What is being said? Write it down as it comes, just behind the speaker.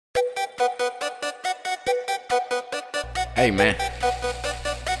Hey man,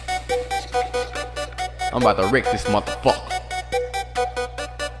 I'm about to wreck this motherfucker.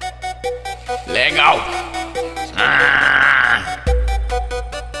 Let go.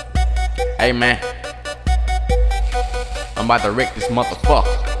 Hey man, I'm about to wreck this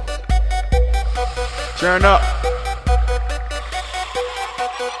motherfucker. Turn up.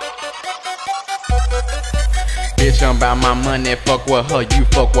 Bitch, I'm about my money, fuck with her, you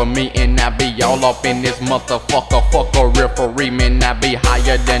fuck with me, and I be all up in this motherfucker. Fuck a referee, man, I be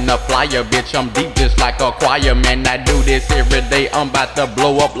higher than a flyer. Bitch, I'm deep just like a choir, man, I do this every day. I'm about to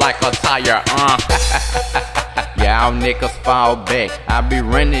blow up like a tire, Y'all niggas fall back. I be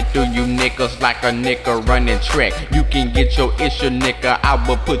running through you niggas like a nigga running track. You can get your issue, nigga, I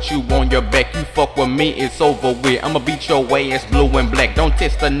will put you on your back. You fuck with me, it's over with. I'ma beat your ass blue and black. Don't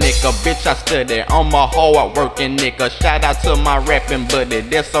test a nigga, bitch, I study. I'm a hard working nigga. Shout out to my rapping buddy,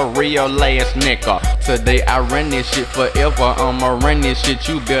 that's a real ass nigga. Today I run this shit forever. I'ma run this shit,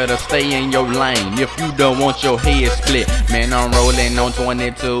 you better stay in your lane. If you don't want your head split, man, I'm rolling on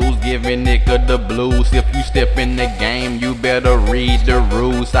 22s, giving nigga the blues. If you step in the game, you better read the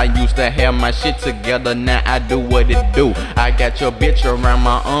rules. I used to have my shit together, now I do what it do. I got your bitch around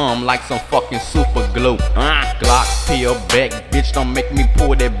my arm like some fucking super glue. Glock peel back, bitch, don't make me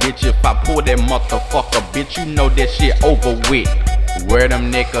pull that bitch. If I pull that motherfucker, bitch, you know that shit over with. Where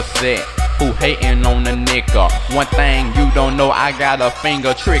them niggas at? Who hating on a nigga? One thing you don't know, I got a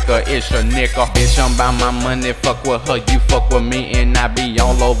finger trigger, it's a nigga. Bitch, I'm about my money, fuck with her, you fuck with me, and I be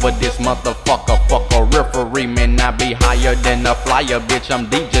all over this motherfucker. Fuck a referee, man, I be higher than a flyer. Bitch, I'm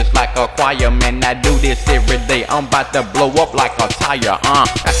deep just like a choir, man, I do this every day. I'm about to blow up like a tire,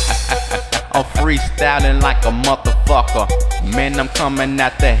 I'm freestyling like a motherfucker. Man, I'm coming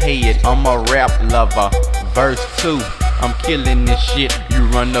out the head, I'm a rap lover. Verse 2, I'm killing this shit. You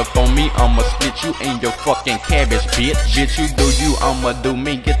run up on me, I'ma split you in your fucking cabbage, bitch. Bitch, you do you, I'ma do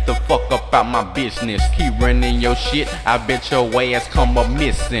me. Get the fuck up out my business. Keep running your shit, I bet your ass come up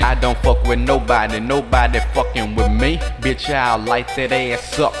missing. I don't fuck with nobody, nobody fucking with me. Bitch, I'll light that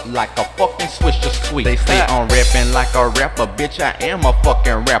ass up like a fucking Swisher Sweet. They say I'm rapping like a rapper, bitch, I am a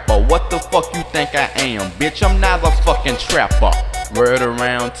fucking rapper. What the fuck you think I am? Bitch, I'm not a fucking trapper. Word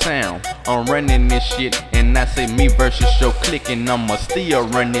around town, I'm running this shit, and I say me versus your clique, and I'ma still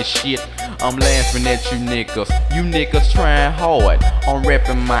run this shit. I'm laughing at you niggas trying hard. I'm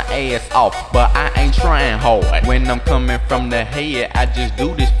rapping my ass off, but I ain't trying hard. When I'm coming from the head, I just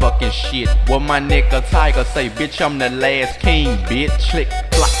do this fucking shit. What my nigga Tiger say, bitch, I'm the last king, bitch. Click,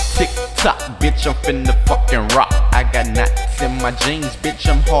 clock, tick, tock, bitch, I'm finna fucking rock. I got knots in my jeans, bitch,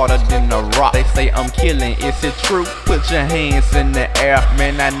 I'm harder than a rock. They say I'm killing, is it true? Put your hands in the air.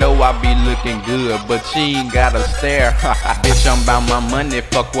 Man, I know I be looking good, but you ain't gotta stare. Bitch, I'm about my money,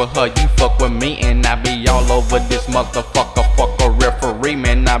 fuck with her, you fuck with me, and I be all over this motherfucker. Fuck a referee,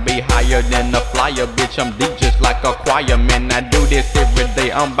 man, I be higher than a flyer. Bitch, I'm deep just like a choir, man, I do this every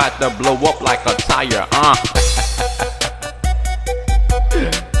day. I'm about to blow up like a tire,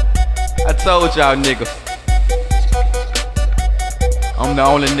 I told y'all niggas, I'm the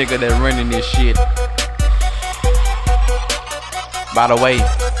only nigga that running this shit. By the way,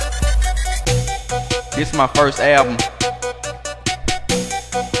 this my first album.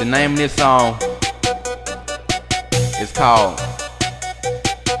 The name of this song is called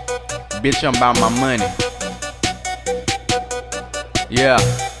Bitch, I'm About My Money. Yeah.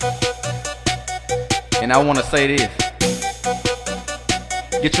 And I wanna say this.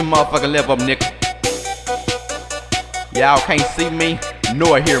 Get your motherfucking lip up, nigga. Y'all can't see me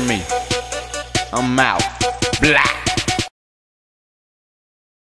nor hear me. I'm out. Blah.